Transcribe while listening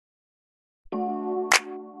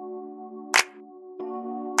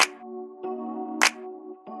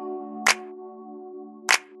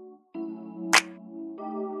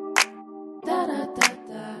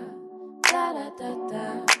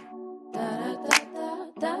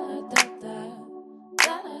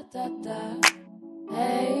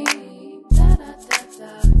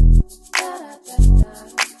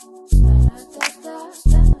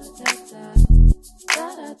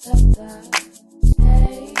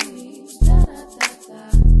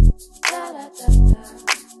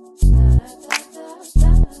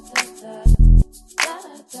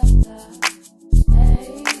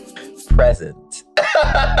Present.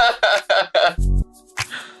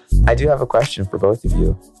 I do have a question for both of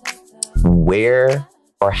you. Where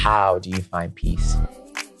or how do you find peace?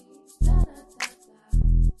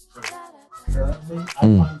 Currently, I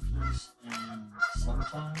find peace in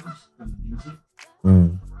sometimes in music,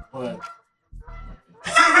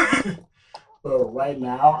 but right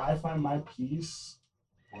now I find my peace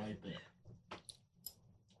right there.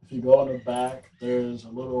 If you go in the back, there's a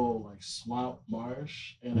little like swamp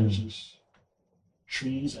marsh, and there's just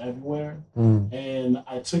trees everywhere. And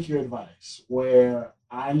I took your advice where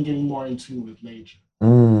I'm getting more in tune with nature.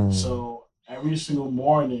 So every single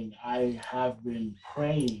morning I have been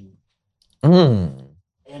praying in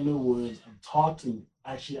the woods and talking.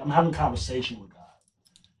 Actually, I'm having a conversation with God.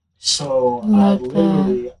 So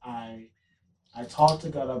I talk to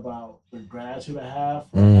God about the gratitude I have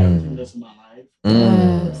for everything that's in my life.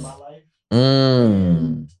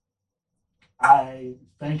 And I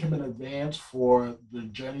thank him in advance for the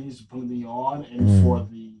journey he's putting me on and for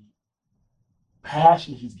the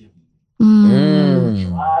passion he's given me, the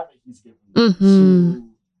drive that he's given me to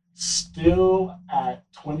still at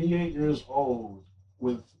 28 years old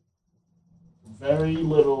with very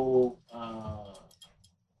little,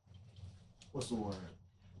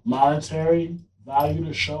 monetary value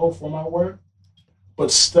to show for my work,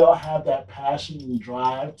 but still have that passion and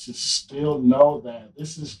drive to still know that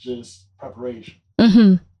this is just preparation.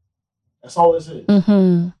 That's all this is.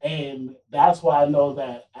 And that's why I know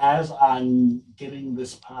that as I'm getting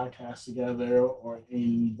this podcast together or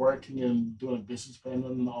in working and doing a business plan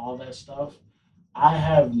and all that stuff, I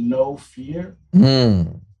have no fear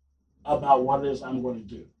about what it is I'm going to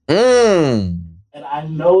do. And I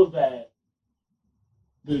know that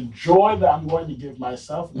the joy that I'm going to give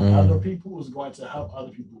myself and other people is going to help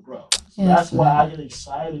other people grow. So that's why I get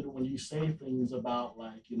excited when you say things about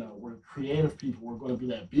like, we're creative people, we're going to be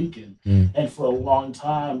that beacon. And for a long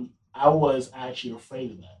time, I was actually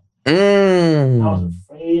afraid of that.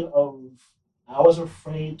 I was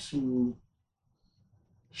afraid to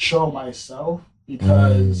show myself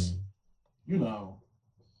because,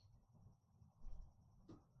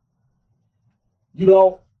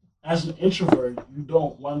 as an introvert, you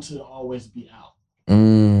don't want to always be out.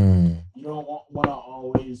 You don't want to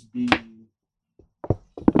always be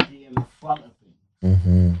in front of things.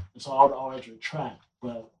 And so I would always retract.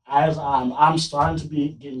 But as I'm starting to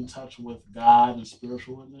get in touch with God and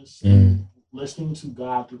spiritualness and listening to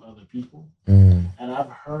God through other people. And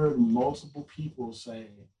I've heard multiple people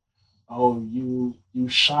say, "Oh, you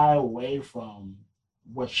shy away from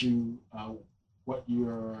what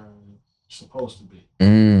you're supposed to be."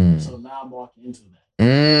 So now I'm walking into that.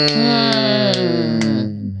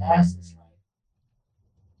 That's just like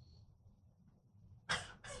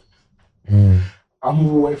I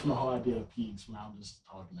move away from the whole idea of peace when I'm just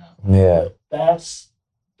talking out. Yeah. But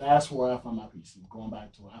that's where I find my peace. Going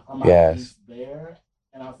back to it, I find my peace there,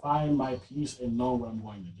 and I find my peace in knowing what I'm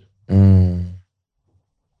going to do.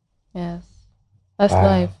 Yes, that's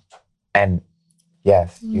life. And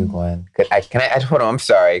yes, you, Glenn. Can I hold on? I'm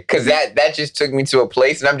sorry, because that just took me to a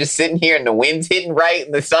place, and I'm just sitting here, and the wind's hitting right,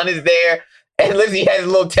 and the sun is there, and Lizzie has a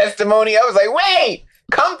little testimony. I was like, wait,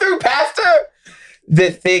 come through, Pastor.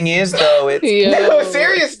 The thing is, though, no,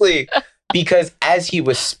 seriously, because as he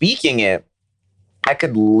was speaking it, I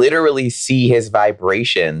could literally see his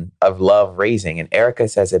vibration of love raising. And Erica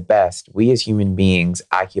says it best: we as human beings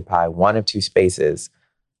occupy one of two spaces,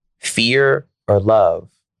 fear or love.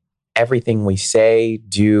 Everything we say,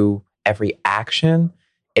 do, every action,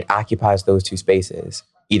 it occupies those two spaces,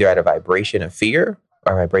 either at a vibration of fear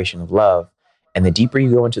or a vibration of love. And the deeper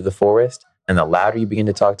you go into the forest and the louder you begin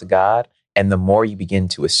to talk to God, and the more you begin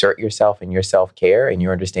to assert yourself and your self-care and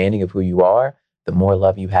your understanding of who you are, the more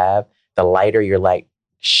love you have, the lighter your light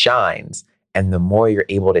shines, and the more you're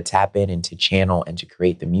able to tap in and to channel and to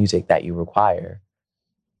create the music that you require,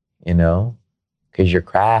 because your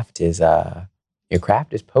craft is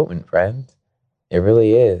potent, friend. It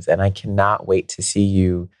really is. And I cannot wait to see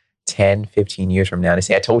you 10, 15 years from now to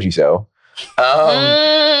say, I told you so.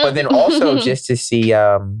 But then also just to see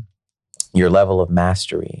your level of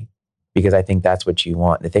mastery because I think that's what you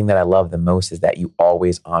want. The thing that I love the most is that you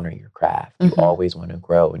always honor your craft. You always want to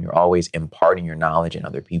grow, and you're always imparting your knowledge in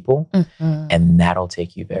other people. And that'll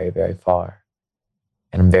take you very, very far.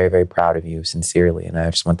 And I'm very, very proud of you, sincerely. And I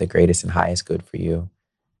just want the greatest and highest good for you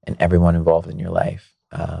and everyone involved in your life.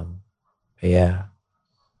 But yeah,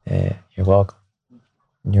 you're welcome.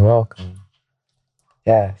 You're welcome.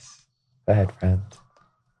 Yes. Go ahead, friend.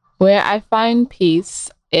 Where I find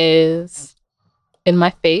peace is in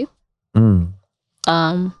my faith,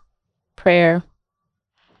 prayer,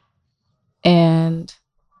 and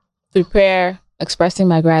through prayer, expressing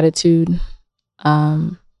my gratitude.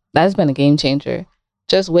 That's been a game changer.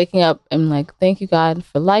 Just waking up and like, thank you, God,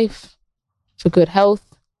 for life, for good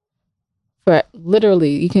health, for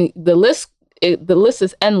literally, the list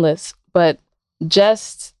is endless, but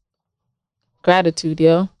just gratitude,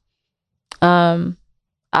 yo. I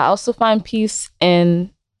also find peace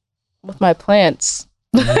with my plants.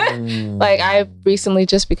 Like, I've recently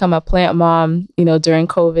just become a plant mom, during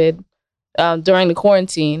COVID, during the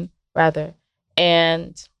quarantine, rather.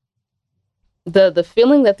 And the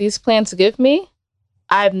feeling that these plants give me,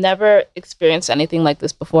 I've never experienced anything like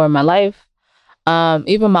this before in my life.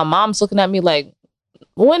 Even my mom's looking at me like,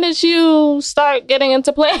 when did you start getting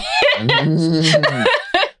into plants?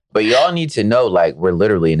 But y'all need to know, like, we're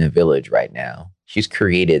literally in a village right now. She's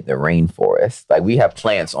created the rainforest. Like, we have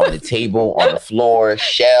plants on the table, on the floor,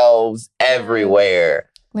 shelves, everywhere.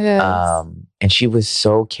 Yes. And she was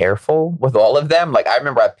so careful with all of them. Like, I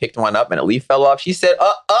remember I picked one up and a leaf fell off. She said,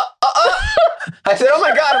 I said, oh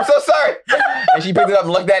my God, I'm so sorry. And she picked it up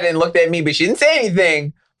and looked at it and looked at me, but she didn't say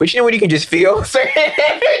anything. But you know when you can just feel certain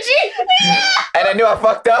energy? And I knew I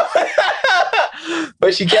fucked up.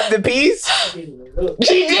 But she kept the peace.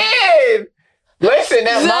 She did. Listen,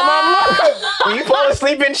 that my mom look. When you fall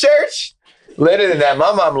asleep in church, literally that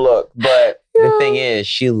my mom look. But the thing is,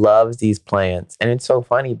 she loves these plants. And it's so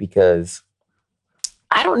funny because,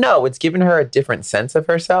 I don't know, it's given her a different sense of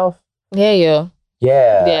herself. Yeah.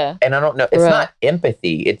 And I don't know. It's not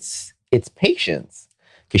empathy. It's patience.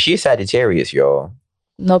 Because she's Sagittarius, y'all.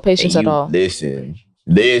 No patience at all. Listen.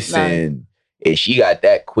 And she got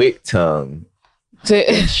that quick tongue.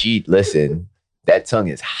 And listen, that tongue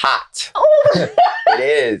is hot. It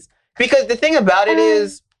is. Because the thing about it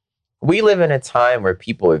is, we live in a time where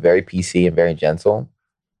people are very PC and very gentle.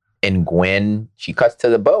 And Gwen, she cuts to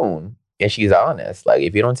the bone and she's honest. Like,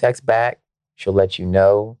 if you don't text back, she'll let you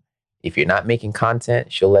know. If you're not making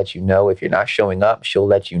content, she'll let you know. If you're not showing up, she'll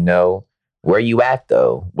let you know. Where you at,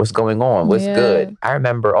 though? What's going on? What's good? I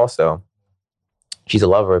remember also, she's a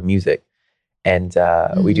lover of music. And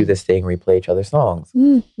we do this thing where we play each other's songs.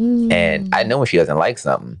 And I know when she doesn't like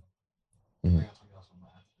something.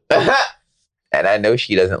 And I know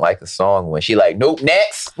she doesn't like a song when she like, nope,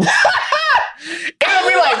 next. It'll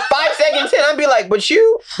be like 5 seconds in. I'll be like, but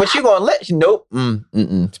you gonna let you, nope.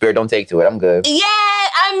 Spirit, don't take to it. I'm good. Yeah,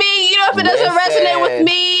 I mean, if it doesn't resonate with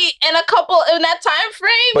me in that time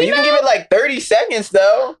frame. But you can give it like 30 seconds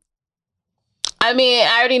though. I mean,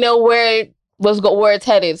 I already know where it's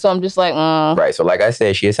headed, so I'm just like, Right, so like I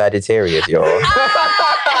said, she is Sagittarius, y'all.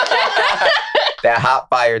 That hot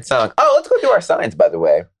fire tongue. Oh, let's go through our signs, by the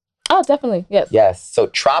way. Oh, definitely. Yes. Yes. So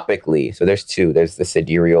tropically, so there's two. There's the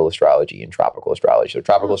sidereal astrology and tropical astrology. So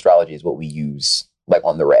tropical astrology is what we use like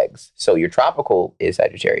on the regs. So your tropical is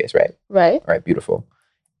Sagittarius, right? Right. All right, beautiful.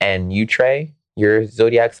 And you, Trey, your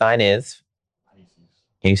zodiac sign is? Pisces.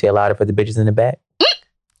 Can you say it louder for the bitches in the back?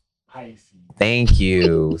 Pisces. Thank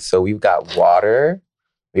you. So we've got water.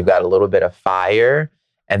 We've got a little bit of fire.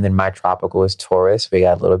 And then my tropical is Taurus. We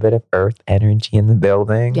got a little bit of earth energy in the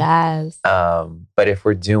building. Yes. But if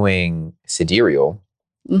we're doing sidereal,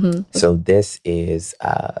 so this is,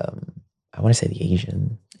 I want to say the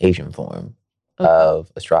Asian form of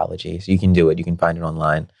astrology. So you can do it. You can find it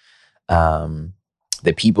online.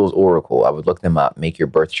 The People's Oracle. I would look them up. Make your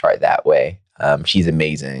birth chart that way. She's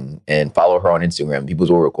amazing. And follow her on Instagram,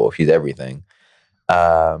 People's Oracle. She's everything.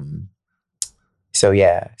 So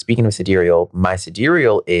yeah, speaking of sidereal, my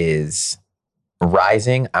sidereal is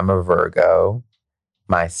rising. I'm a Virgo.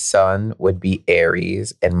 My sun would be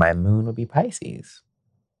Aries and my moon would be Pisces.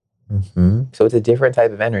 So it's a different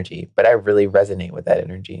type of energy, but I really resonate with that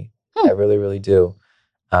energy. I really, really do.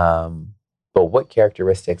 But what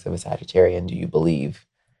characteristics of a Sagittarian do you believe?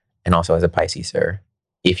 And also as a Pisces, sir,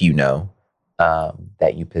 if you know,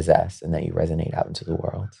 that you possess and that you resonate out into the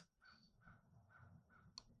world?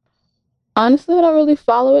 Honestly, I don't really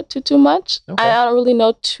follow it too much. Okay. I don't really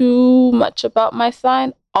know too much about my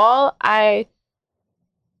sign. All I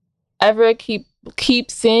ever keep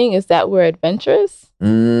seeing is that we're adventurous.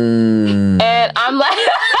 And I'm like...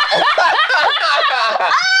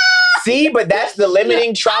 See, but that's the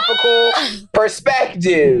limiting tropical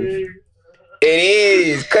perspective. It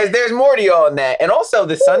is, because there's more to you on that. And also,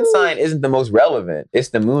 the sun sign isn't the most relevant. It's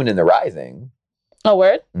the moon and the rising. Oh,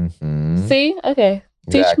 word? Mm-hmm. See? Okay.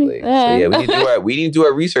 Exactly. Teach me. So yeah, we need to do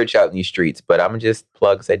our research out in these streets, but I'm going to just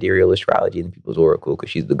plug sidereal astrology and people's oracle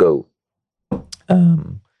because she's the GOAT.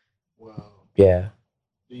 Well, yeah.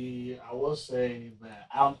 I will say that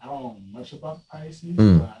I don't know much about the Pisces, but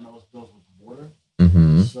I know it's built with water.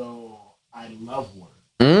 Mm-hmm. So I love water.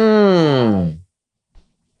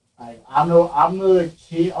 I'm the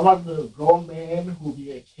kid. I'm like the grown man who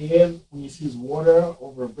be a kid when he sees water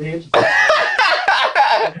over a bridge.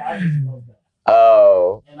 I just love that.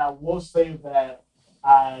 Oh. And I will say that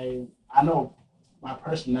I know my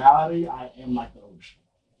personality. I am like the ocean.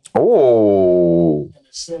 Oh. In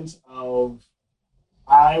the sense of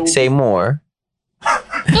say more.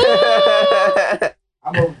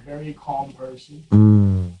 I'm a very calm person,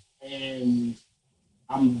 and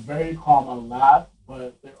I'm very calm a lot.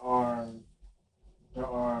 But there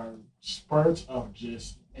are spurts of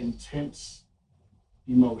just intense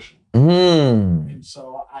emotion, and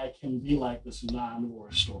so I can be like the tsunami or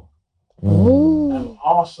a storm. And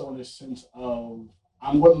also in the sense of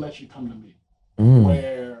I'm going to let you come to me,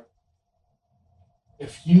 where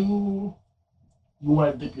if you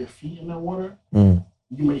want to dip your feet in the water, you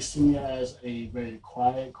may see me as a very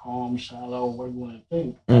quiet, calm, shallow, whatever you want to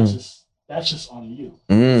think. That's just on you.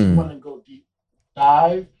 If you want to go deep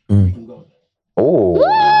dive, you can go there. Oh.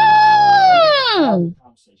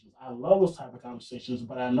 I love those type of conversations,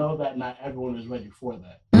 but I know that not everyone is ready for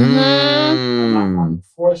that. I'm not going to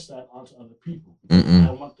force that onto other people.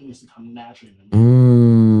 I want things to come naturally to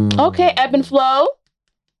me. Okay, ebb and flow.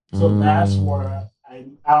 So that's where I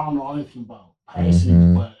don't know anything about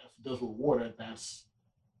Pisces, but if it deals with water, that's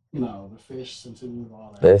the fish, sensitive,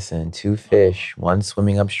 all that. Listen, two fish, one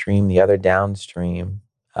swimming upstream, the other downstream.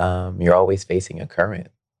 You're always facing a current.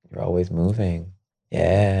 You're always moving.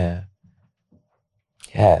 Yeah.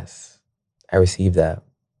 Yes. I receive that.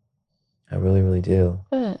 I really, really do.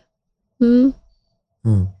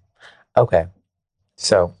 Okay.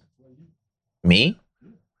 So, me?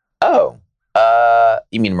 Oh.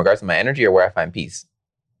 You mean in regards to my energy or where I find peace?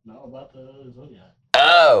 No, about the zodiac.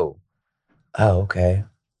 Oh, okay.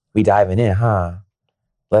 We diving in, huh?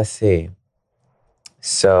 Let's see.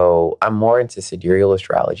 So I'm more into sidereal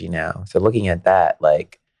astrology now. So looking at that,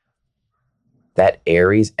 like that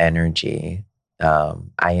Aries energy,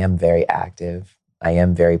 I am very active. I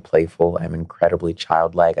am very playful. I'm incredibly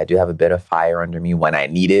childlike. I do have a bit of fire under me when I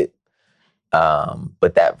need it.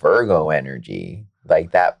 But that Virgo energy,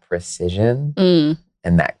 like that precision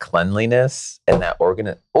and that cleanliness and that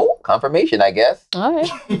confirmation, I guess. All right.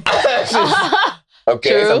 Okay,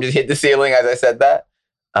 true. So I'm just hit the ceiling as I said that.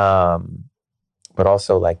 But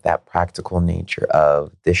also like that practical nature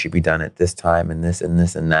of this should be done at this time and this and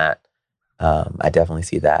this and that. I definitely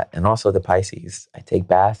see that. And also the Pisces. I take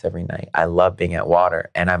baths every night. I love being at water.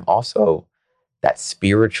 And I'm also that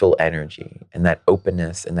spiritual energy and that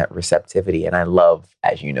openness and that receptivity. And I love,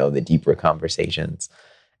 as you know, the deeper conversations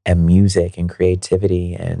and music and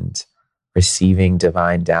creativity and receiving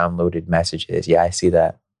divine downloaded messages. Yeah, I see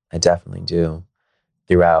that. I definitely do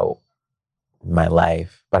throughout my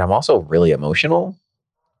life. But I'm also really emotional.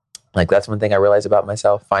 Like that's one thing I realized about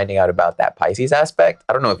myself, finding out about that Pisces aspect.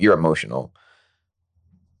 I don't know if you're emotional.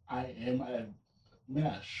 I am. I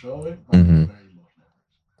show it, but I'm very emotional.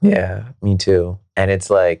 Yeah, me too. And it's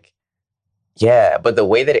like, yeah, but the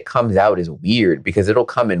way that it comes out is weird because it'll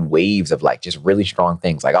come in waves of like just really strong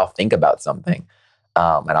things. Like I'll think about something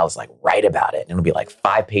and I'll just like write about it. And it'll be like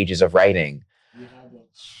 5 pages of writing. You have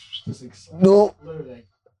this excitement. Like,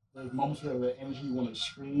 there's moments where the energy you want to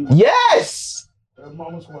scream. Yes! There are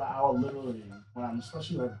moments where I'll literally, when I'm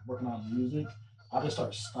especially like working on music, I'll just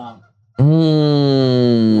start stomping.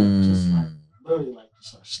 Just like literally like just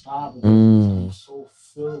start stomping. I'm so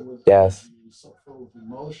filled with energy and so filled with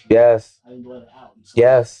emotion. Yes. I didn't let it out.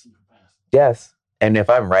 Yes. Yes. And if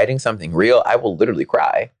I'm writing something real, I will literally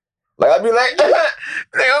cry. Like I'll be like, and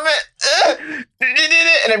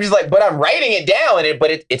I'm just like, but I'm writing it down,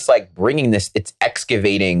 it's like bringing this, it's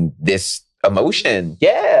excavating this emotion.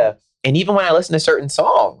 Yeah. And even when I listen to certain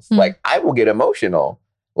songs, like I will get emotional.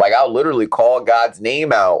 Like I'll literally call God's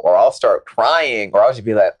name out, or I'll start crying, or I'll just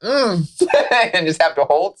be like, and just have to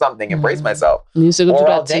hold something and brace myself. Music or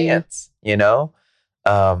I'll dance, you know?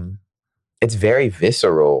 It's very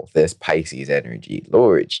visceral, this Pisces energy.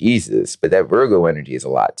 Lord Jesus. But that Virgo energy is a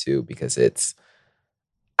lot too, because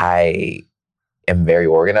I am very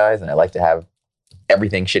organized and I like to have,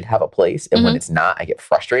 everything should have a place. And when it's not, I get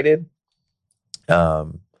frustrated.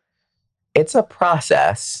 It's a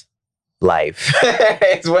process. life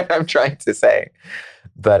is what I'm trying to say.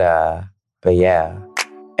 But yeah.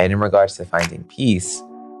 And in regards to finding peace,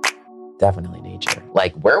 definitely nature.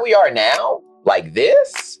 Like where we are now, like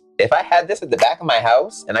this, if I had this at the back of my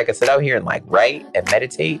house and I could sit out here and like write and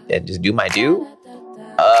meditate and just do my do,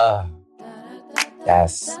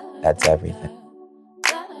 that's everything.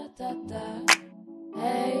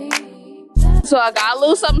 So I got a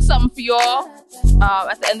little something for y'all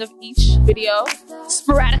at the end of each video,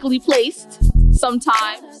 sporadically placed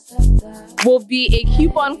sometimes, will be a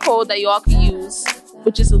coupon code that y'all can use,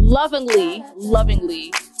 which is lovingly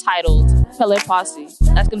titled Pillar Posse.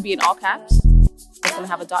 That's going to be in all caps. It's going to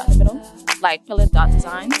have a dot in the middle, like Pillar dot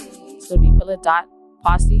design. It's going to be Pillar dot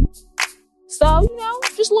Posse. So, you know,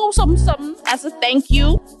 just a little something as a thank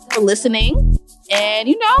you for listening. And,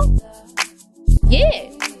 you know, yeah.